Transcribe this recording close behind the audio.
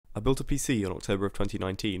I built a PC in October of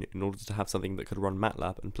 2019 in order to have something that could run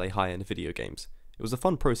MATLAB and play high-end video games. It was a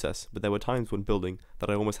fun process, but there were times when building that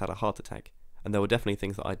I almost had a heart attack, and there were definitely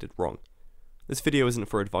things that I did wrong. This video isn't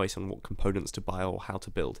for advice on what components to buy or how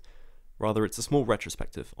to build, rather it's a small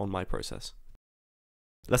retrospective on my process.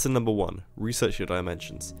 Lesson number 1, research your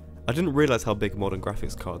dimensions. I didn't realise how big modern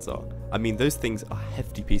graphics cards are. I mean, those things are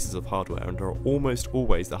hefty pieces of hardware and are almost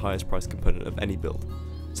always the highest priced component of any build.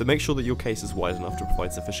 So make sure that your case is wide enough to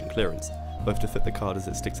provide sufficient clearance, both to fit the card as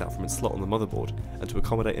it sticks out from its slot on the motherboard, and to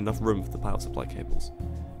accommodate enough room for the power supply cables.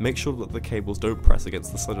 Make sure that the cables don't press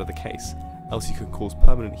against the side of the case, else you could cause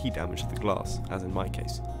permanent heat damage to the glass, as in my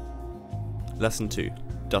case. Lesson 2,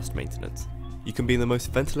 dust maintenance. You can be in the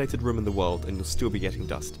most ventilated room in the world and you'll still be getting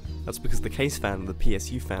dust. That's because the case fan and the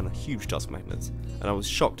PSU fan are huge dust magnets, and I was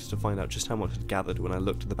shocked to find out just how much had gathered when I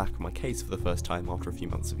looked at the back of my case for the first time after a few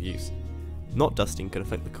months of use. Not dusting can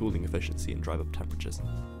affect the cooling efficiency and drive up temperatures.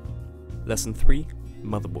 Lesson 3,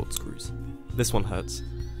 motherboard screws. This one hurts.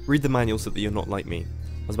 Read the manual so that you're not like me.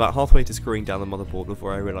 I was about halfway to screwing down the motherboard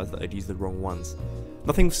before I realised that I'd used the wrong ones.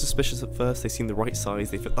 Nothing was suspicious at first, they seemed the right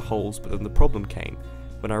size, they fit the holes, but then the problem came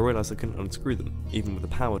when I realised I couldn't unscrew them, even with a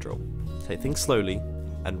power drill. Take things slowly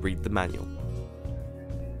and read the manual.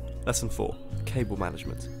 Lesson 4, cable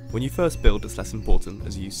management. When you first build, it's less important,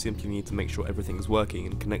 as you simply need to make sure everything is working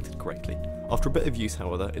and connected correctly. After a bit of use,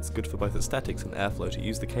 however, it's good for both aesthetics and airflow to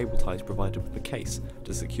use the cable ties provided with the case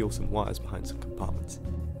to secure some wires behind some compartments.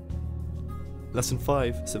 Lesson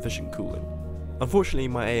 5, sufficient cooling. Unfortunately,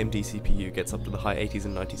 my AMD CPU gets up to the high 80s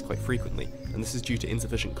and 90s quite frequently, and this is due to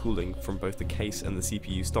insufficient cooling from both the case and the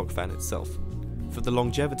CPU stock fan itself. For the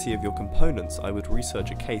longevity of your components, I would research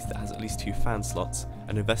a case that has at least 2 fan slots,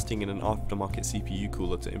 and investing in an aftermarket CPU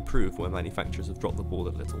cooler to improve where manufacturers have dropped the ball a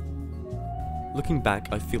little. Looking back,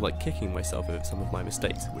 I feel like kicking myself over some of my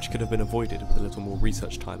mistakes, which could have been avoided with a little more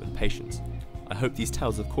research time and patience. I hope these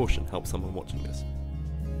tales of caution help someone watching this.